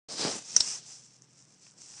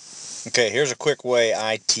Okay, here's a quick way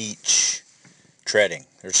I teach treading.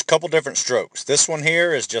 There's a couple different strokes. This one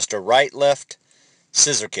here is just a right-left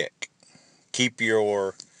scissor kick. Keep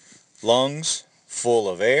your lungs full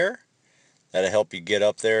of air. That'll help you get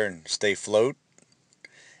up there and stay float.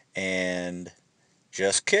 And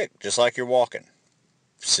just kick, just like you're walking.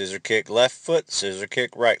 Scissor kick left foot, scissor kick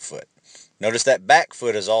right foot. Notice that back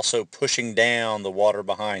foot is also pushing down the water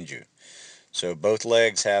behind you. So both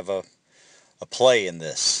legs have a play in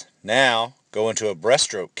this. Now, go into a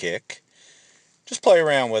breaststroke kick. Just play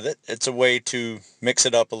around with it. It's a way to mix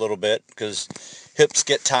it up a little bit because hips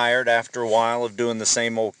get tired after a while of doing the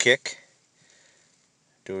same old kick.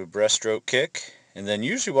 Do a breaststroke kick. And then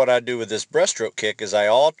usually what I do with this breaststroke kick is I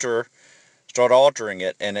start altering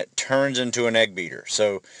it, and it turns into an egg beater.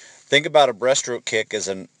 So think about a breaststroke kick as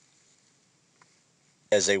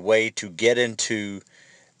a way to get into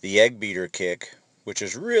the egg beater kick, which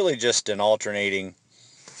is really just an alternating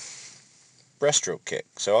breaststroke kick.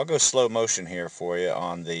 So I'll go slow motion here for you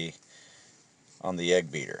on the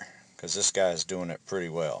egg beater, because this guy's doing it pretty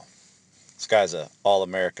well. This guy's an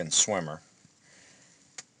all-American swimmer.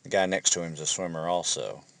 The guy next to him is a swimmer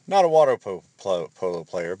also. Not a water polo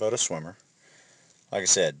player, but a swimmer. Like I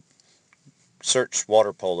said, search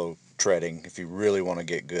water polo treading if you really want to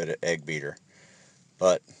get good at egg beater.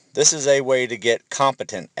 But this is a way to get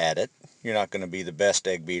competent at it. You're not going to be the best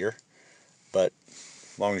egg beater, but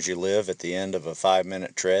as long as you live at the end of a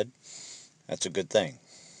 5-minute tread, that's a good thing.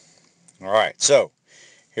 Alright, so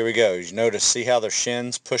here we go. You notice, see how their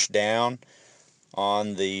shins push down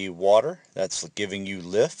on the water? That's giving you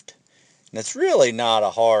lift. And it's really not a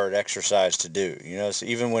hard exercise to do. You know, so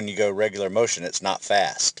even when you go regular motion, it's not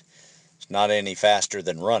fast. It's not any faster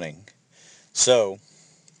than running. So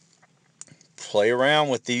play around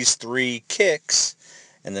with these 3 kicks,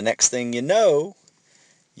 and the next thing you know,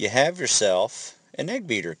 you have yourself an egg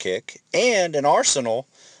beater kick and an arsenal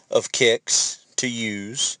of kicks to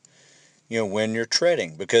use, you know, when you're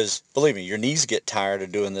treading. Because believe me, your knees get tired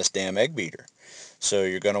of doing this damn egg beater. So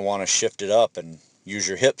you're going to want to shift it up and use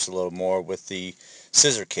your hips a little more with the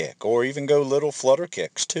scissor kick, or even go little flutter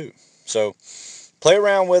kicks too. So play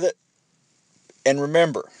around with it, and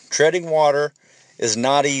remember, treading water is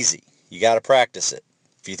not easy. You got to practice it.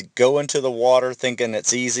 If you go into the water thinking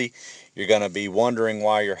it's easy, you're going to be wondering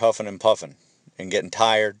why you're huffing and puffing and getting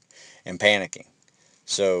tired and panicking.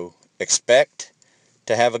 So expect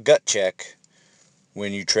to have a gut check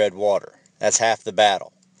when you tread water. That's half the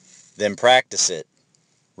battle. Then practice it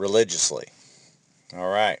religiously. All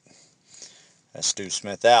right. That's Stu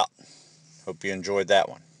Smith out. Hope you enjoyed that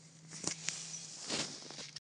one.